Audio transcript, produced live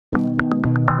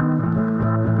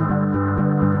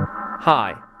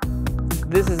Hi,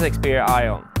 this is Xperia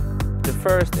Ion, the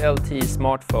first LTE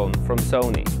smartphone from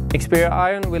Sony. Xperia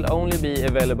Ion will only be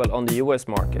available on the US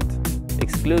market,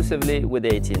 exclusively with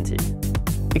AT&T.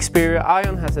 Xperia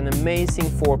Ion has an amazing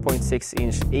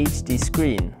 4.6-inch HD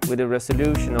screen with a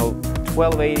resolution of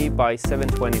 1280 by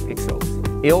 720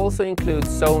 pixels. It also includes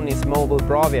Sony's mobile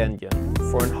Bravia engine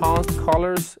for enhanced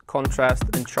colors, contrast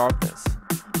and sharpness,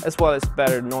 as well as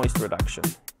better noise reduction.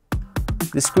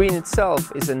 The screen itself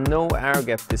is a no air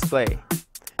gap display.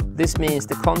 This means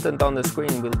the content on the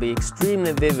screen will be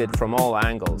extremely vivid from all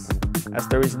angles, as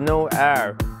there is no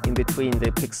air in between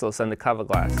the pixels and the cover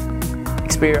glass.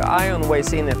 Xperia Ion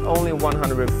weighs in at only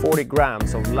 140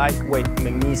 grams of lightweight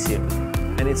magnesium,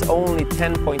 and it's only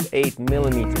 10.8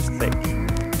 millimeters thick.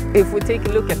 If we take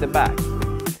a look at the back,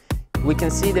 we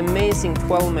can see the amazing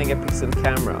 12-megapixel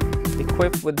camera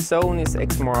equipped with Sony's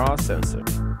Exmor R sensor.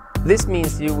 This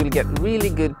means you will get really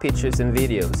good pictures and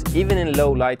videos, even in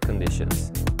low light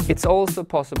conditions. It's also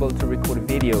possible to record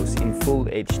videos in full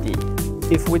HD.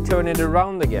 If we turn it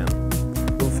around again,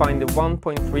 we'll find the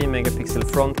 1.3 megapixel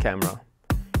front camera.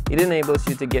 It enables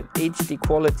you to get HD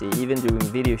quality even during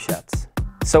video chats.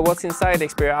 So what's inside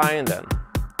Xperia Ion then?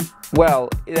 Well,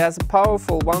 it has a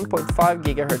powerful 1.5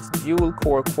 GHz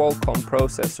dual-core Qualcomm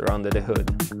processor under the hood.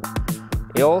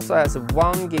 It also has a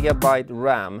 1 GB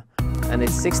RAM and a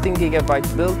 16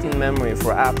 GB built-in memory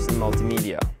for apps and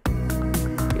multimedia.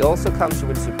 It also comes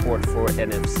with support for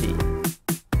NFC.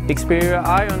 Xperia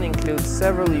Ion includes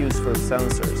several useful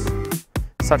sensors,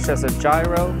 such as a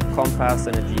gyro, compass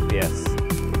and a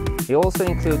GPS. It also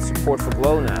includes support for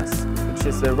GLONASS, which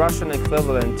is the Russian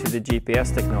equivalent to the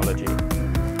GPS technology.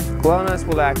 GLONASS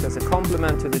will act as a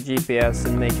complement to the GPS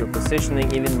and make your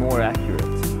positioning even more accurate.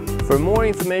 For more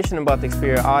information about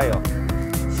Xperia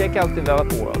Ion, check out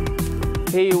Developer World.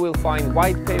 Here you will find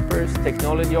white papers,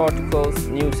 technology articles,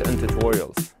 news and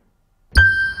tutorials.